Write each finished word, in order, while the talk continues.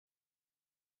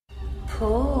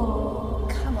Paul.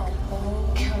 Come on,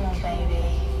 Paul. Come on, baby.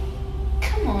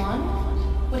 Come on.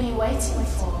 What are you waiting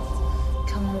for?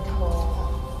 Come on, Paul.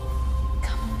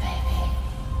 Come on, baby.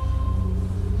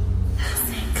 I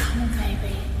said, come on,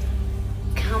 baby.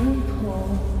 Come on,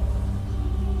 Paul.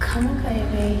 Come on,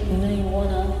 baby. You know you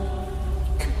wanna.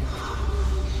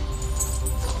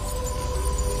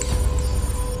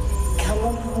 Come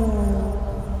on,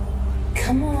 Paul.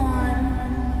 Come on.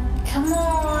 Come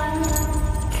on.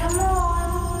 Come on.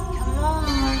 Come on.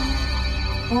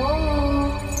 Oh.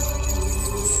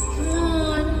 Come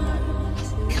on.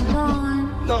 Come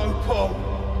on. No, Paul.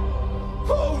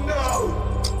 Paul, no.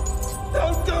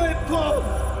 Don't do it, Paul.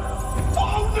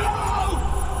 Paul, no.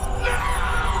 No.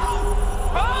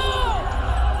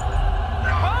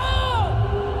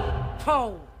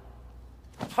 Paul!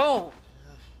 Paul! Paul!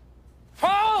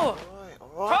 Paul!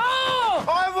 Paul!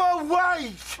 I'm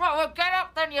awake! Right, well, get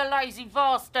up then, you lazy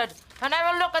bastard, and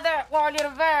have a look at that while you're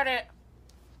about it.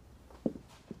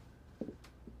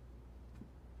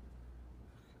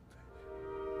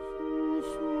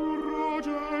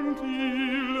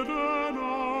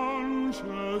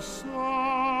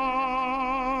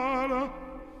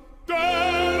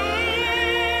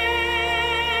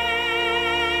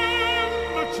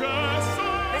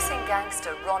 Missing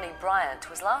gangster Ronnie Bryant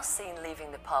was last seen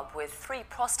leaving the pub with 3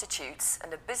 prostitutes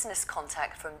and a business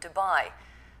contact from Dubai.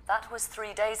 That was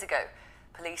 3 days ago.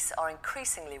 Police are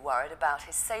increasingly worried about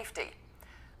his safety.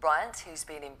 Bryant, who's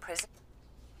been in prison...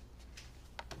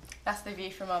 That's the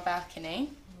view from our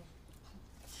balcony.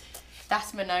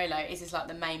 That's Manolo. This is like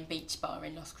the main beach bar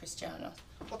in Los Cristianos.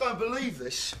 I don't believe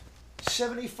this.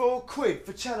 74 quid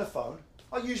for telephone?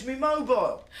 I use me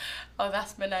mobile. Oh,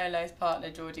 that's Manolo's partner,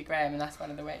 Geordie Graham, and that's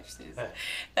one of the waitresses.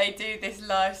 They do this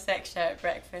live sex show at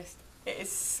breakfast. It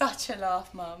is such a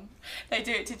laugh, Mum. They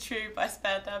do it to True by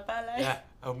Spandau Ballet. Yeah,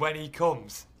 and when he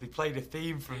comes, they play the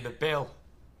theme from The Bill.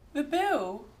 The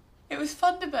Bill? It was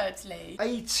Thunderbirds Lee.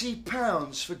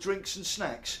 £80 for drinks and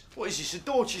snacks? What is this, a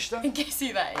Dorchester? Guess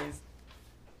who that is?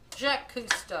 Jacques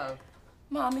Cousteau.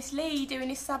 Mum, it's Lee doing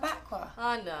his sub-aqua.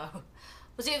 I know.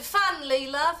 Was it fun, Lee,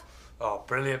 love? Oh,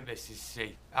 brilliant, Mrs.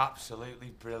 C.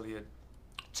 Absolutely brilliant.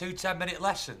 2 10-minute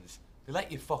lessons. They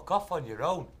let you fuck off on your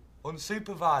own,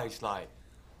 unsupervised, like.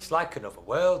 It's like another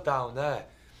world down there.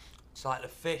 It's like the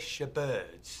fish are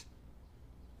birds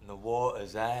and the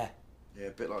water's air. Yeah,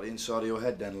 a bit like the inside of your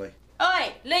head then, Lee.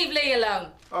 Oi, leave Lee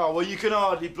alone. Oh, well, you can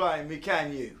hardly blame me,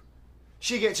 can you?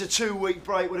 She gets a 2-week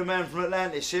break with a man from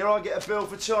Atlantis. Here, I get a bill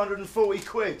for 240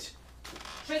 quid.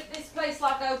 Treat this place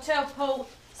like a hotel, Paul.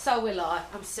 So will I.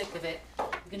 I'm sick of it.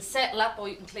 You can settle up or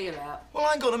you can clear out. Well,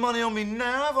 I ain't got the money on me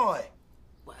now, have I?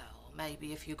 Well,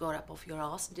 maybe if you got up off your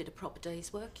arse and did a proper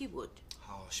day's work, you would.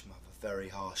 Harsh, mother, very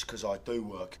harsh, because I do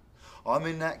work. I'm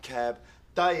in that cab,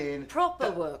 day in...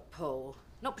 Proper work, Paul.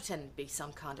 Not pretending to be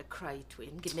some kind of cray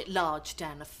twin, giving it large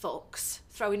down a fox,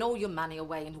 throwing all your money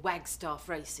away in Wagstaff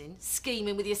racing,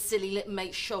 scheming with your silly little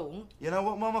mate Sean. You know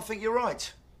what, Mum? I think you're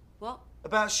right. What?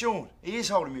 About Sean. He is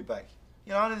holding me back.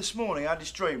 You know, only this morning I had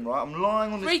this dream, right? I'm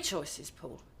lying on this... 3 choices,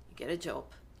 Paul. You get a job,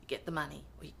 you get the money,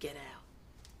 or you get out.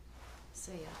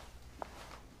 See ya.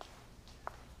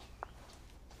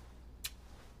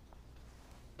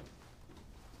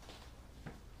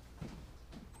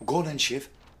 Go on then, Shiv.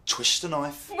 Twist the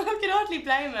knife. Well, I can hardly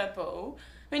blame her, Paul.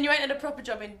 I mean, you ain't had a proper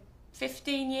job in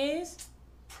 15 years.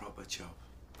 Proper job.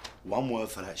 One word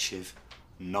for that, Shiv.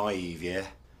 Naive, yeah?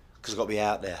 Because I've got to be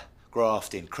out there,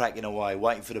 grafting, cracking away,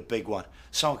 waiting for the big one.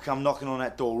 Someone come knocking on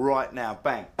that door right now,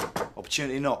 bang.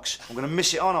 Opportunity knocks. I'm going to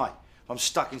miss it, aren't I? I'm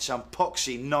stuck in some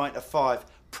poxy 9-to-5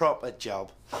 proper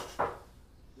job.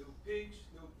 Little pigs,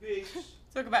 little pigs.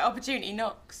 Talk about opportunity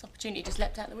knocks. Opportunity just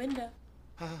leapt out the window.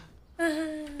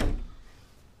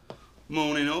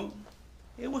 Morning, all.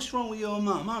 Yeah, what's wrong with your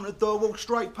mum? Mum, the door walked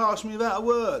straight past me without a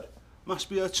word. Must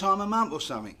be her time of month or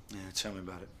something. Yeah, tell me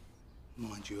about it.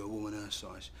 Mind you, a woman her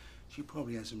size, she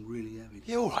probably has them really heavy.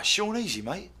 Yeah, all right, Sean, easy,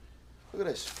 mate. Look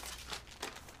at this.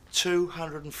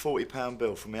 £240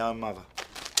 bill from my own mother.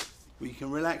 Well, you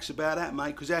can relax about that, mate,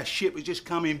 because our ship has just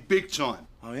come in big time.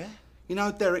 Oh, yeah? You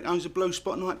know Derek owns a Blue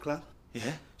Spot nightclub?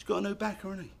 Yeah? He's got a new backer,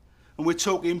 hasn't he? And we're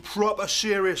talking proper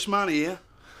serious money here.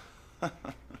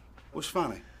 What's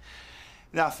funny?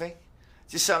 Nothing.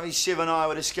 Just something Shiv and I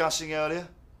were discussing earlier.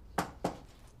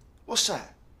 What's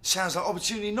that? Sounds like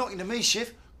opportunity knocking to me,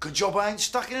 Shiv. Good job I ain't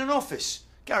stuck in an office.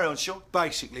 Carry on, Sean.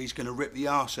 Basically, he's going to rip the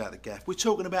arse out of the gaff. We're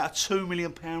talking about a £2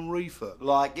 million refurb.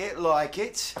 Like it, like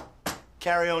it.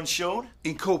 Carry on, Sean.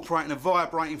 Incorporating a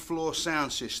vibrating floor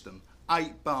sound system,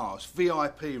 8 bars,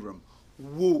 VIP room,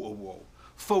 water wall,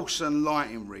 full sun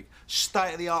lighting rig,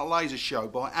 state-of-the-art laser show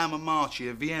by Amamarchi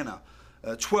of Vienna,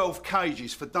 12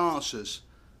 cages for dancers.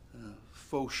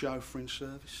 Full show fringe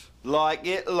service. Like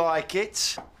it, like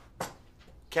it.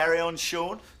 Carry on,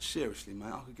 Sean. Seriously,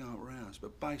 mate, I could go up rounds,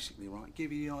 but basically, right,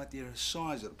 give you the idea of the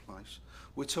size of the place.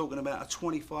 We're talking about a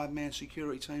 25-man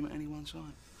security team at any one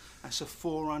time. That's a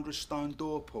 400-stone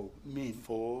door, Paul. Min.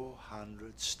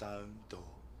 400-stone door.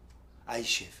 Hey,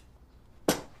 Shiv.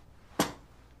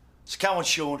 So come on,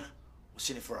 Sean. What's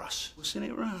in it for us? What's in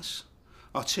it for us?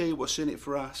 I'll tell you what's in it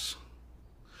for us.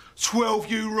 12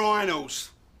 urinals.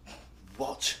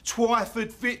 What?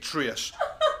 Twyford Vitreous.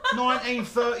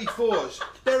 1934s.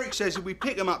 Derek says if we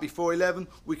pick them up before 11,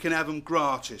 we can have them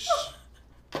gratis.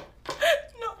 Do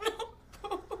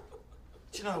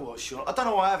you know what, Sean? I don't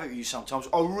know why I have it with you sometimes.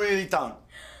 I really don't.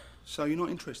 So you're not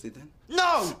interested then?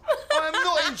 No! I am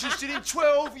not interested in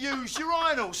 12 used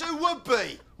urinals. Who would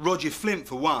be? Roger Flint,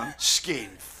 for one. Skin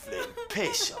Flint.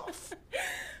 Piss off.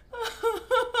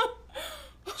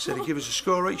 Said he'd give us a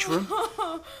score each for them.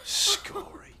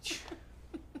 Score each.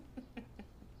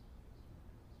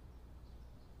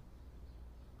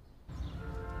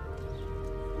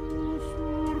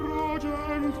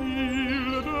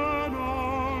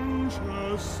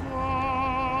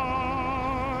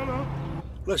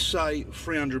 Let's say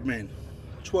 300 men.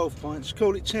 12 pints,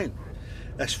 call it 10.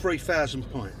 That's 3,000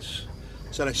 pints.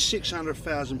 So that's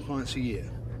 600,000 pints a year.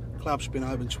 Club's been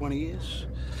open 20 years.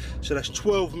 So that's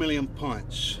 12 million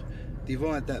pints.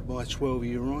 Divide that by 12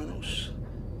 urinals.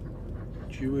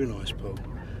 Do you realise, Paul?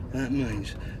 That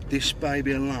means this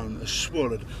baby alone has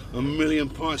swallowed 1 million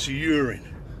pints of urine.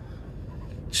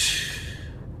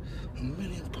 1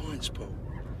 million pints, Paul.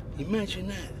 Imagine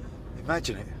that.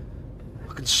 Imagine it.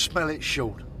 I can smell it,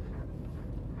 Sean.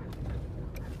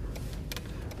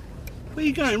 Where are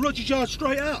you going? Roger's Yard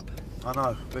straight up. I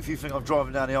know, but if you think I'm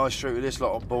driving down the high street with this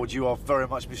lot on board, you are very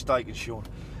much mistaken, Sean.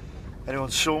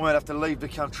 Anyone saw me, I'd have to leave the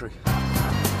country.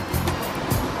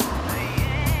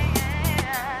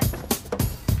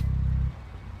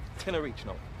 £10 each,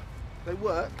 no? They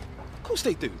work? Of course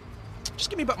they do. Just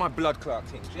give me back my blood clot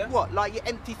things, yeah? What, like your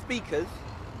empty speakers?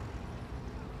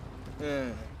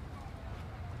 Yeah.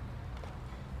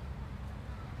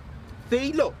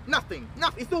 See, look, nothing.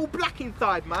 It's all black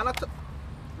inside, man.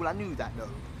 Well, I knew that, though.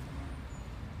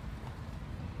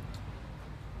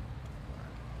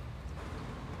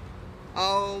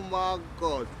 Oh, my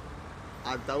God.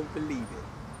 I don't believe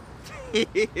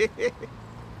it.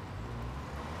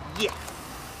 Yes.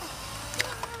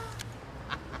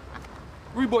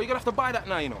 Rude boy, you're gonna have to buy that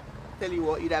now, you know. Tell you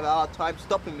what, you'd have a hard time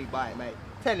stopping me buying, mate.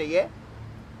 Tenner, yeah?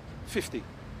 50.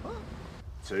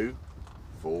 2,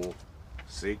 4,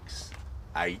 6,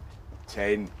 8,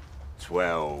 10,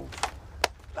 12.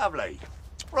 Lovely.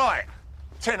 Right.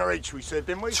 £10 each, we said,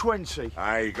 didn't we? 20.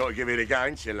 Hey, you got to give it a go,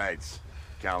 ain't you, lads?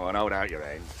 Come on, hold out your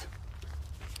hands.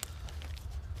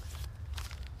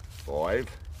 5,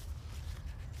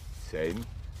 10,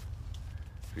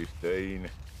 15,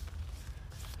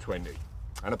 20.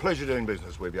 And a pleasure doing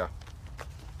business with you.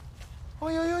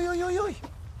 Oi, oi, oi, oi, oi, oi.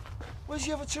 Where's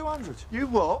the other 200? You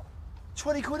what?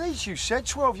 20 quid each, you said.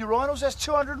 12 urinals, that's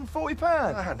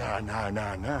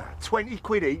 £240. No. 20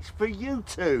 quid each for you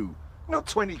two. Not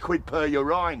 20 quid per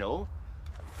urinal.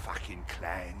 Fucking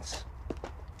clans.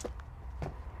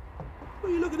 What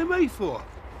are you looking at me for?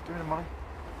 Give me the money.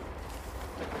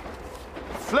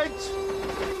 Flint!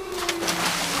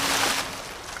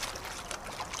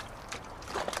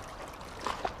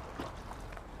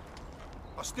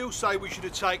 I still say we should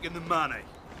have taken the money.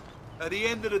 At the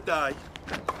end of the day,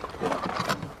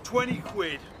 20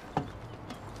 quid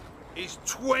is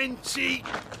 20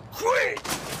 quid!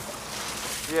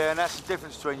 Yeah, and that's the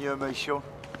difference between you and me, Sean.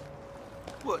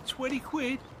 What, 20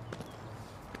 quid?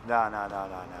 No.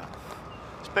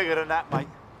 It's bigger than that, mate.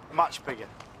 Much bigger.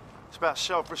 It's about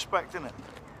self-respect, isn't it?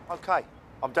 OK,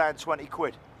 I'm down 20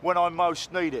 quid. When I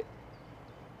most need it.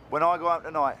 When I go out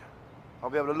tonight, I'll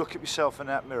be able to look at myself in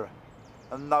that mirror.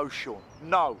 And no, Sean,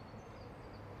 no.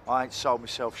 I ain't sold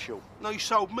myself short. No, you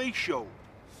sold me short.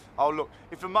 Oh, look,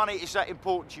 if the money is that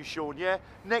important to you, Sean, yeah?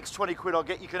 Next 20 quid I'll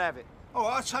get, you can have it. All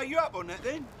right, I'll take you up on that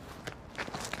then.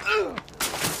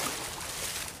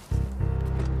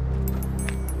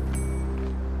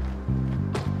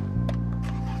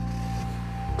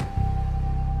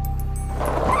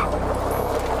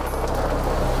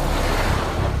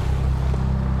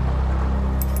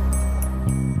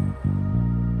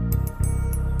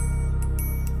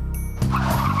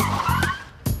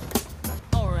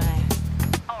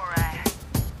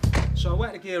 So I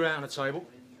whacked the gear out on the table.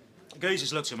 The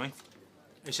geezers looked at me.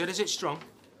 He said, "Is it strong?"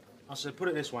 I said, "Put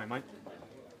it this way, mate.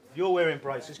 If you're wearing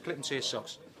braces, clip them to your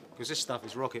socks, because this stuff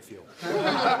is rocket fuel."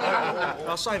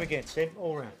 I'll save again, Tim,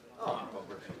 all round.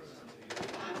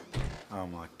 Oh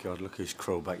my God, look who's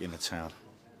crawled back into town.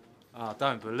 Oh, I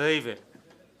don't believe it.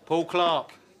 Paul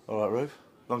Clark. All right, Rube.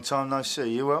 Long time no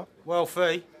see. You well? Well,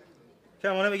 Fee.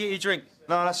 Come on, let me get you a drink.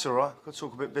 No, that's all right. Got to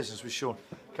talk a bit business with Sean.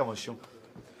 Come on, Sean.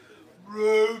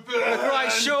 Ruben!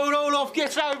 Right, Sean, all off.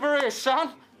 Get over here,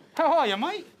 son. How are you,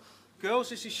 mate? Girls,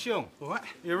 this is Sean. What?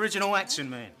 The original accent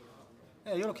man.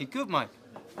 Yeah, you're looking good, mate.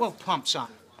 Well pumped, son.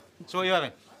 So what are you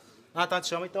having? No, don't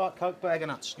tell me. Diet Coke, bag of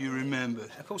nuts. You remembered.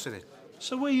 Of course I did.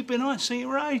 So where you been? I ain't seen you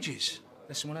for ages.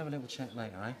 Listen, we'll have a little chat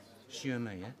later, eh? It's you and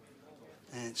me, yeah?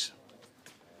 Handsome.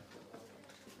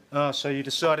 Oh, so you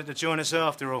decided to join us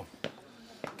after all.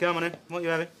 Come on in. What are you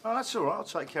having? Oh, that's all right. I'll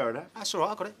take care of that. That's all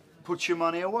right, I got it. Put your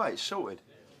money away. It's sorted.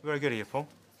 Very good of you, Paul.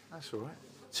 That's all right.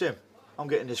 Tim, I'm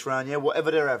getting this round, yeah?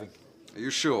 Whatever they're having. Are you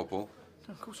sure, Paul?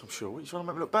 Of course I'm sure. What, you trying to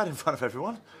make me look bad in front of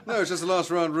everyone? No, it's just the last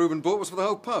round Reuben bought was for the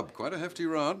whole pub. Quite a hefty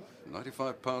round.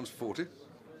 £95.40.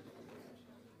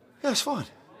 Yeah, it's fine.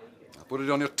 I'll put it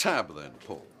on your tab then,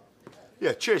 Paul.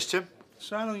 Yeah, cheers, Tim.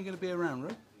 So how long are you going to be around,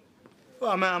 Rube?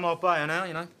 Well, I'm out of my bail now,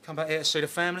 you know. Come back here to see the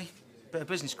family. Bit of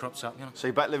business crops up, you know. So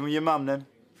you back living with your mum, then?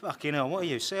 Fucking hell, what are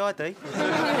you, CID?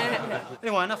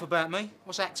 Anyway, enough about me.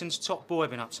 What's Acton's top boy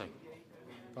been up to?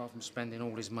 Apart from spending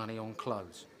all his money on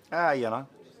clothes. Ah, you know.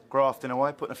 Grafting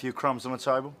away, putting a few crumbs on the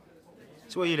table.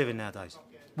 So where are you living nowadays?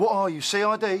 What are you,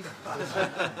 CID?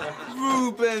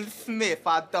 Reuben Smith,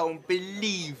 I don't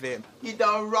believe him. You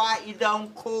don't write, you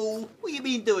don't call. What you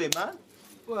been doing, man?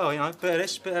 Well, you know, bit of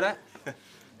this, bit of that.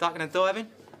 Ducking and diving.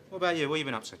 What about you? What you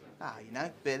been up to? Ah, you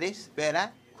know, bit of this, bit of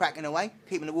that. Cracking away,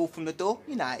 keeping the wolf from the door.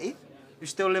 You know how it is. You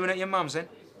still living at your mum's, then?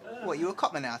 What, you a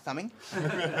copper now or something?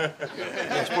 Yeah,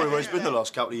 it's probably where he's been the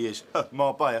last couple of years.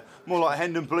 Marbella. More like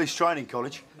Hendon Police Training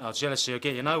College. Oh, jealousy will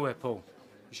get you nowhere, Paul.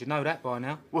 You should know that by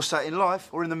now. What's that, in life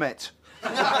or in the Met?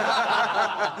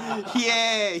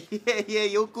 Yeah,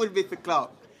 you're good, Mr.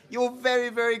 Clark. You're very,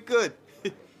 very good.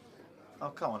 Oh,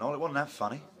 come on, Ol, it wasn't that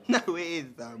funny. No, it is,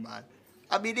 though, man.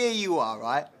 I mean, here you are,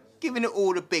 right? Giving it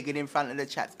all the biggin in front of the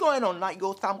chaps. Going on like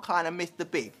you're some kind of Mr.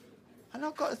 Big. And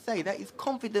I've got to say, that is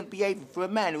confident behaviour for a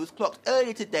man who was clocked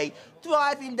earlier today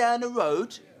driving down the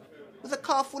road with a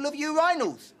car full of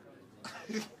urinals.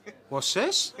 What's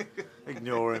this?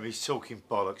 Ignore him, he's talking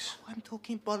bollocks. Oh, I'm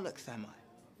talking bollocks, am I?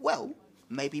 Well,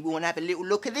 maybe we want to have a little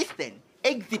look at this then.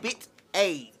 Exhibit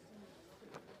A.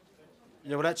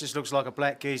 Yeah, well, that just looks like a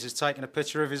black geezer's taking a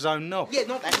picture of his own knob. Yeah,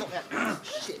 not that.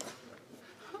 Shit.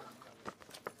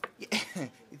 Yeah,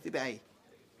 Exhibit A.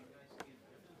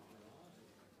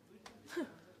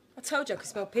 I told you I could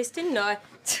smell piss, didn't I?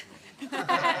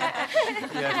 Yeah,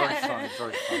 very funny,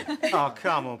 very funny. Oh,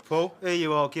 come on, Paul. Here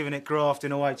you are giving it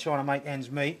grafting away, trying to make ends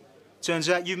meet. Turns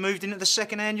out you've moved into the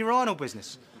second-hand urinal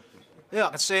business. Yeah, I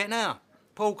can see it now.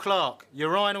 Paul Clark,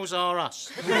 urinals are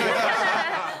us.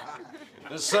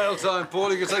 It's sale time,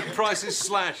 Paul. You can take prices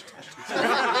slashed.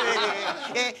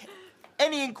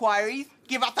 Any inquiries?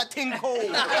 Give us a tinkle.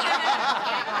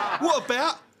 What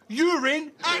about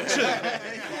urine action?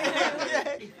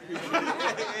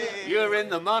 You're in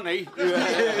the money.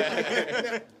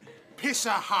 Pisser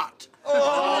Hut.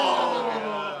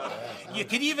 Oh. You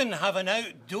could even have an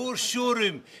outdoor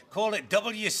showroom. Call it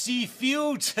WC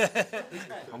Fields.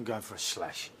 I'm going for a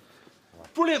slash.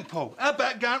 Brilliant, Paul. How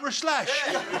about going for a slash?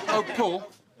 Oh, Paul,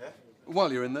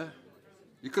 while you're in there,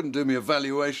 you couldn't do me a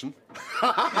valuation.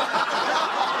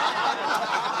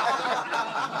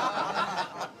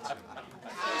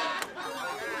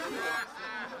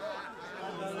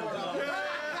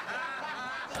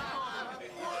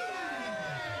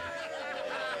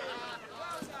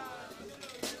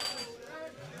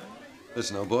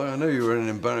 Listen, old boy, I know you were in an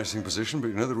embarrassing position, but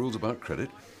you know the rules about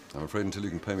credit. I'm afraid until you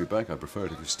can pay me back, I'd prefer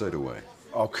it if you stayed away.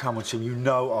 Oh, come on, Tim. You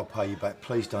know I'll pay you back.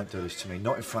 Please don't do this to me.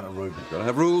 Not in front of Reuben. You've got to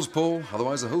have rules, Paul,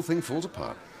 otherwise the whole thing falls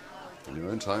apart. In your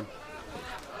own time.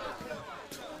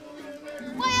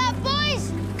 Wait up,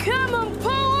 boys! Come on,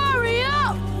 Paul, hurry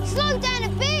up! Slow down a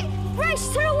bit. Race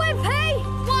to the whip, hey!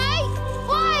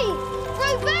 Wait!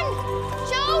 Reuben!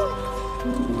 Joan!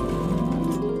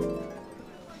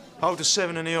 Hold the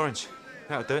 7 and the orange.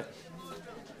 That'll do it.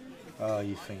 Oh,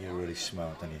 you think you're really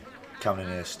smart, don't you? Coming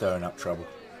in here stirring up trouble.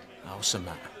 Oh, what's the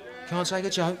matter? Can't take a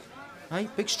joke, eh?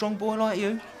 Big, strong boy like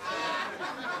you.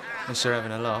 Unless they're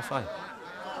having a laugh, eh?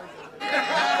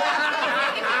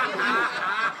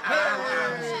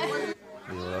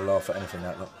 You'll laugh at anything,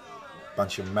 that lot.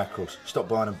 Bunch of mackerels. Stop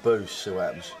buying them booze, see what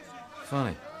happens.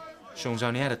 Funny. Sean's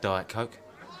only had a Diet Coke.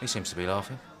 He seems to be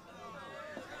laughing.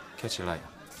 Catch you later.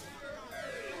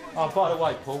 Oh, by the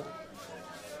way, Paul,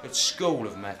 it's School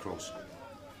of Mackerels.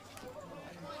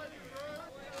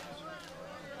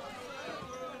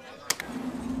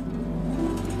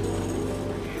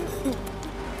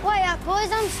 right,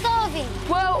 boys, I'm starving.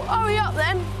 Well, hurry up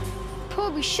then. Paul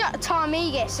will be shut the time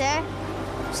he gets there.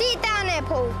 See you down there,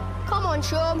 Paul. Come on,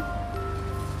 Sean.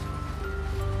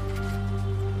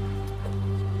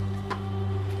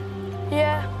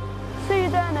 Yeah, see you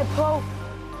down there, Paul.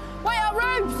 Wait up,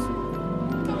 Rubes!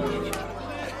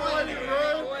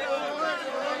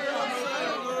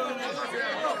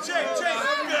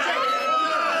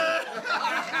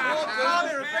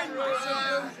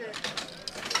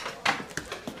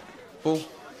 Paul,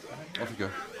 off you go.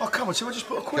 Oh, come on, so I just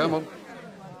put a quid Come in. on.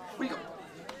 What you got?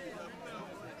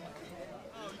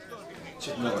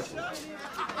 Just no.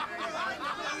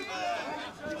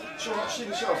 Shall I see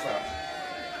myself out?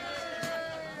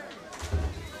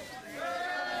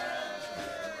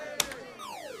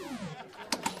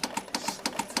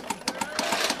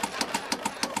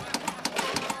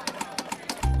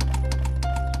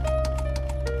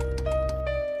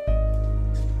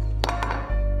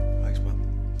 Thanks, Mum.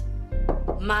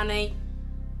 Money.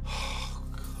 Oh,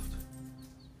 God.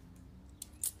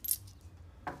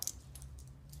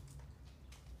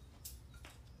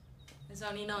 There's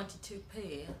only 92p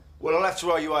here. Well, I'll have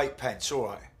to owe you 8 pence, all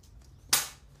right.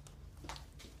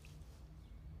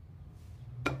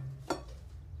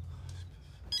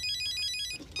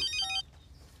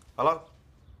 Hello?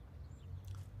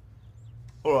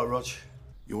 All right, Rog.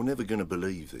 You're never going to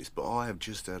believe this, but I have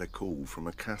just had a call from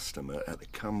a customer at the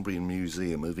Cumbrian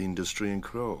Museum of Industry and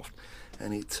Craft,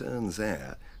 and it turns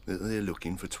out that they're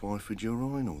looking for Twyford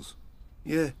urinals.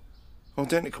 Yeah,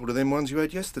 identical to them ones you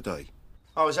had yesterday.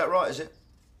 Oh, is that right, is it?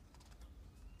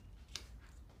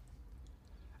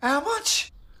 How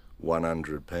much?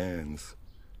 £100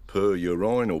 per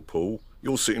urinal, Paul.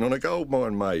 You're sitting on a gold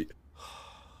mine, mate.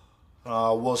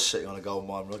 Oh, I was sitting on a gold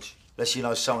mine, Rog. Unless you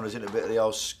know someone who's in a bit of the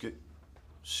old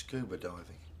scuba diving.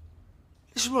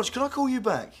 Listen, Rog, can I call you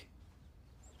back?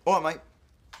 All right,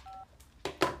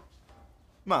 mate.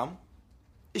 Mum,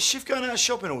 is Shiv going out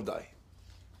shopping all day?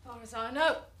 As far as I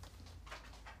know.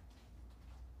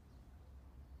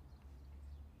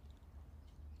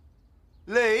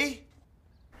 Lee?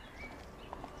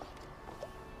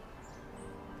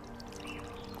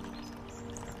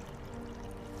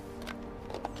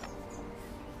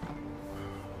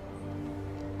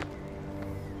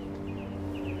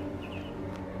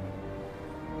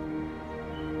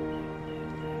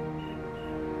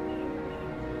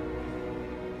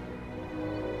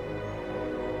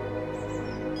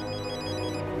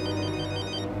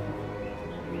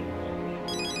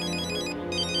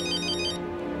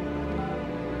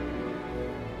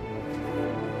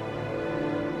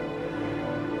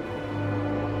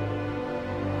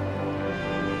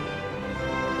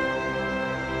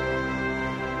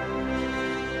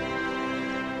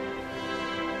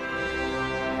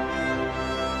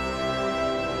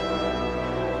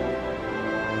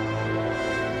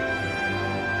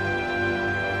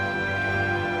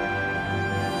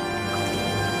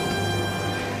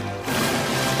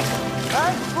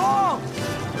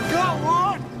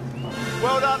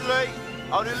 Well done, Lee.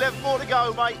 Only 11 more to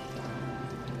go, mate.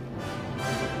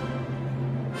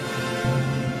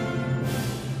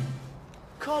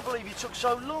 Can't believe you took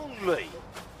so long, Lee.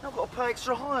 I've got to pay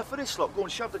extra hire for this lot. Go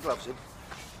and shove the gloves in.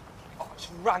 Oh, it's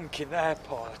rank in there,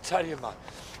 Paul, I tell you, man.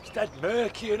 It's dead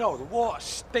murky, you know. The water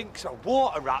stinks of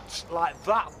water rats like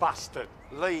that bastard.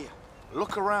 Lee,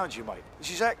 look around you, mate.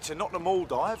 This is Acton, not the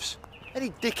Maldives.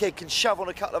 Any dickhead can shove on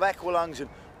a couple of aqualungs and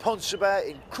ponce about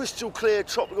in crystal clear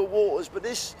tropical waters, but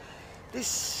this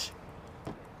is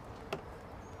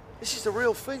the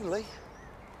real thing, Lee.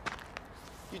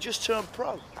 You just turned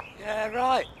pro. Yeah,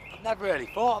 right. I've never really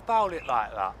thought about it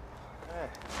like that. Yeah.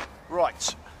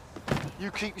 Right. You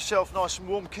keep yourself nice and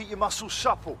warm, keep your muscles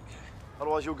supple.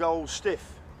 Otherwise you'll go all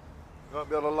stiff. You won't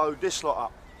be able to load this lot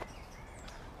up.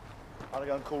 I'm gonna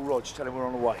go and call Rog, tell him we're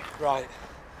on the way. Right.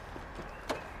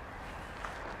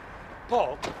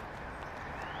 Paul?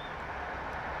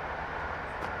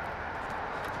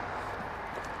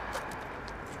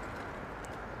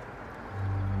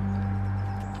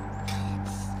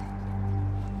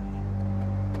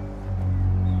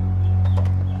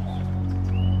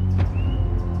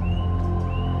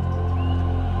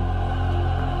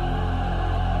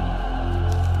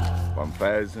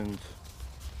 £1,000,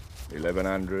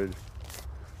 1,100,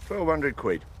 1,200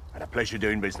 quid. And a pleasure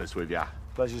doing business with you.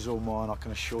 Pleasure's all mine, I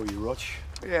can assure you, Rog.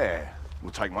 Yeah,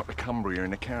 we'll take 'em up to Cumbria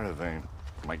in a caravan.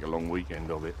 Make a long weekend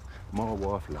of it. My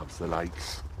wife loves the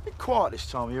lakes. Bit quiet this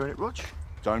time of year, ain't it, Rog?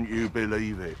 Don't you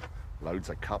believe it? Loads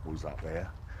of couples up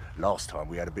there. Last time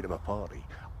we had a bit of a party.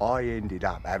 I ended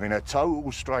up having a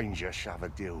total stranger shove a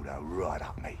dildo right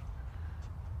up me.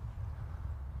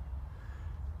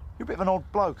 You're a bit of an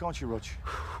odd bloke, aren't you, Rog?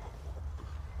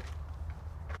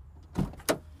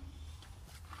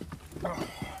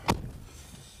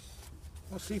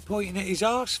 he pointing at his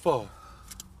arse for?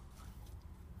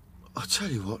 I'll tell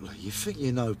you what, Lee, you think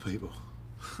you know people.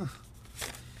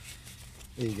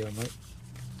 Here you go, mate.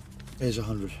 Here's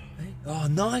 100. Oh,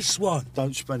 nice one.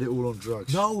 Don't spend it all on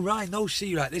drugs. No, right, no,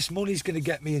 see, right, this money's going to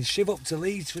get me and Shiv up to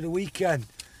Leeds for the weekend.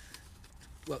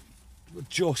 Well,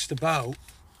 just about.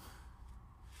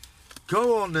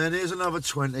 Go on then, here's another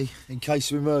 20 in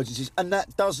case of emergencies. And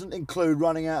that doesn't include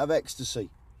running out of ecstasy.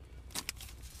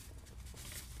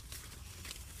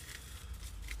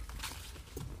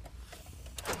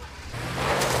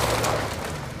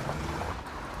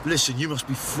 Listen, you must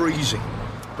be freezing,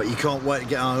 but you can't wait to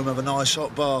get home, have a nice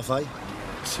hot bath, eh?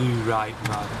 Too right,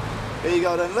 man. Here you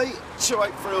go then, Lee.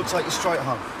 283 will take you straight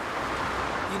home.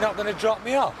 You're not going to drop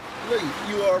me off? Lee,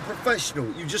 you are a professional.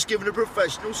 You've just given a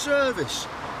professional service.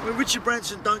 I mean, Richard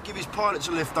Branson don't give his pilots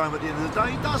a lift home at the end of the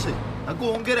day, does he? Now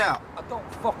go on, get out. I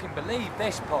don't fucking believe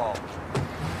this, Paul.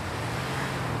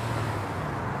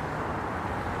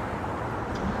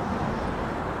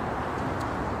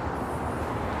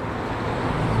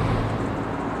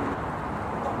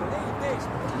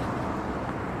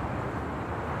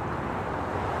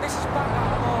 This is back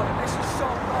out of order. This is so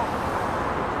wrong.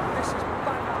 This is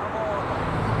back out of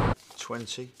order.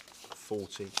 20,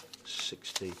 40,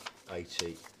 60,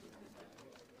 80,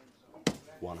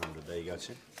 100. There you go,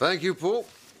 Tim. Thank you, Paul.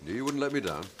 Knew you wouldn't let me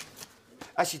down.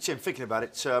 Actually, Tim, thinking about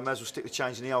it, may as well stick the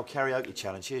change in the old karaoke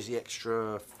challenge. Here's the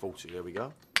extra 40. There we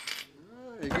go.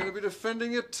 You're going to be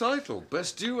defending your title.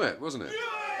 Best duet, wasn't it?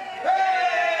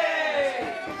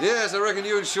 Yes, I reckon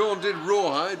you and Sean did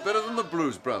Rawhide better than the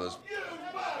Blues Brothers.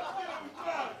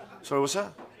 Sorry, what's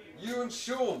that? You and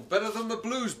Sean better than the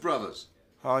Blues Brothers.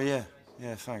 Oh, yeah.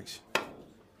 Yeah, thanks.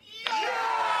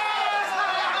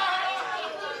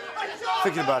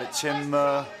 Thinking about it, Tim,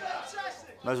 may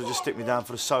as well just stick me down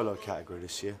for the solo category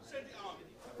this year.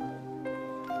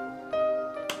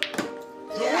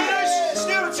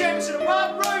 Still the champions of the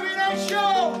world, Ruby and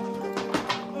Sean!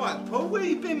 All right, Paul, where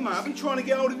you been, mate? I've been trying to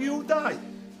get hold of you all day.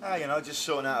 Ah, you know, just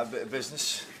sorting out a bit of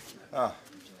business. Ah,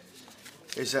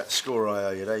 here's that score I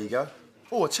owe you. There you go.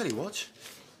 Oh, I tell you what,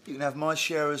 you can have my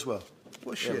share as well.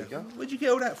 What There share? we go. Where'd you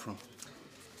get all that from?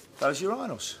 Those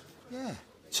urinals. Yeah.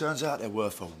 Turns out they're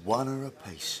worth a £1 a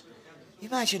piece.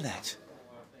 Imagine that.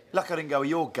 Luck I didn't go with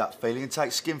your gut feeling and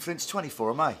take Skinflint's 24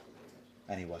 of May.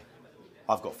 Anyway,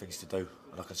 I've got things to do,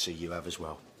 and I can see you have as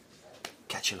well.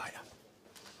 Catch you later.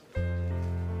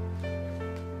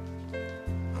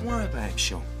 Don't worry about it,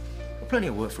 Sean. Got plenty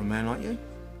of work for a man like you.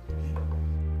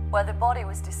 Where the body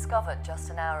was discovered just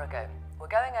an hour ago. We're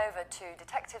going over to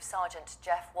Detective Sergeant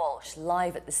Jeff Walsh,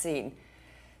 live at the scene.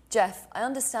 Jeff, I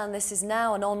understand this is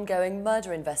now an ongoing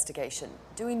murder investigation.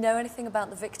 Do we know anything about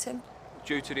the victim?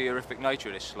 Due to the horrific nature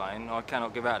of this slaying, I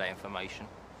cannot give out that information.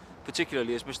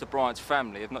 Particularly as Mr. Bryant's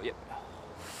family have not yet... Oh,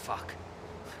 fuck.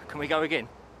 Can we go again?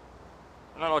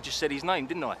 No, I just said his name,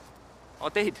 didn't I? I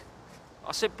did.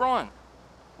 I said Bryant.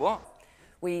 What?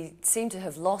 We seem to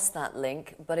have lost that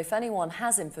link, but if anyone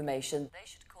has information, they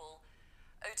should call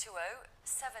 020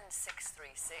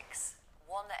 7636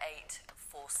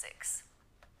 1846.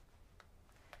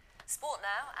 Sport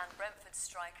now, and Brentford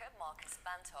striker Marcus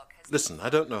Bantock has... Listen, I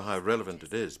don't know how relevant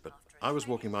it is, but I was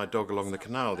walking my dog along the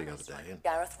canal the other day and...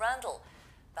 Gareth Randall.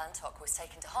 Bantock was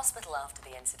taken to hospital after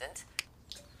the incident.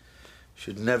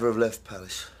 Should never have left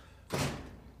Palace.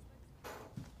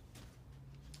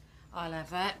 I'll have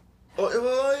that.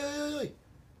 Oh, hey.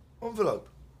 Envelope.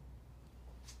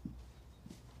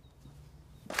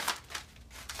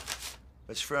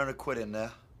 There's 300 quid in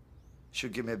there.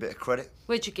 Should give me a bit of credit.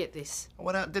 Where'd you get this? I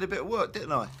went out and did a bit of work,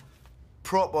 didn't I?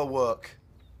 Proper work.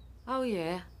 Oh,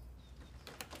 yeah.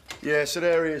 Yeah, so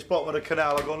there he is, bottom of the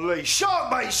canal. I've gone, Lee.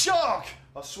 Shark, mate, shark!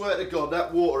 I swear to God,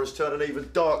 that water has turned an even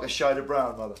darker shade of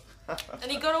brown, Mother.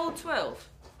 And he got all 12?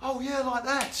 Oh, yeah, like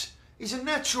that. He's a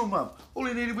natural, Mum. All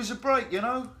he needed was a break, you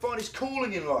know? Find his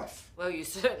calling in life. Well, you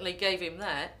certainly gave him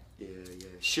that. Yeah.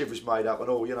 Shiv was made up and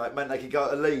all, you know. It meant they could go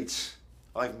to Leeds.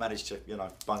 I even managed to, you know,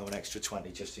 bung an extra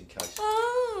 20 just in case.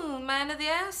 Oh, man of the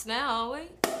house now, are we?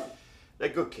 They're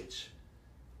good kids.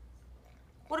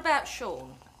 What about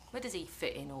Sean? Where does he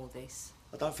fit in all this?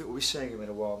 I don't think we'll be seeing him in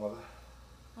a while, Mother.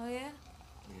 Oh, yeah?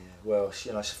 Yeah, well,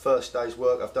 you know, it's the first day's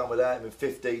work I've done without him in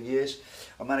 15 years.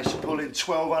 I managed to pull in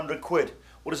 1,200 quid.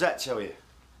 What does that tell you?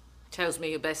 Tells me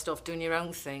you're best off doing your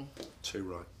own thing. Too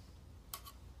right.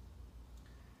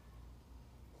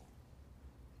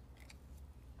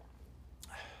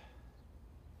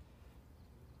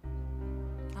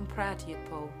 I'm proud of you,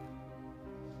 Paul.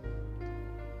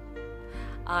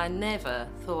 I never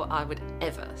thought I would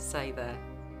ever say that.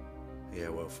 Yeah,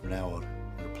 well, from now on,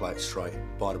 I'm gonna play it straight.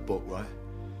 By the book, right?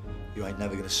 you ain't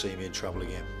never gonna see me in trouble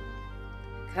again.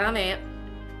 Come here.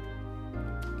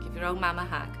 Give your old mum a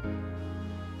hug.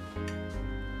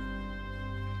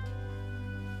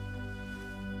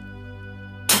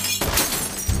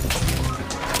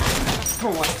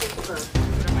 Come on.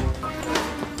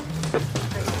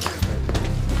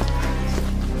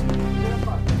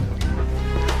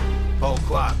 Paul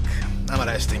Clark, I'm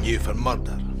arresting you for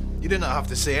murder. You do not have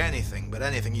to say anything, but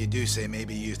anything you do say may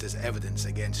be used as evidence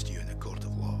against you in a court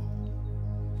of law.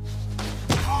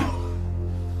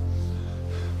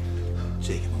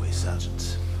 Take him away,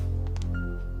 Sergeant.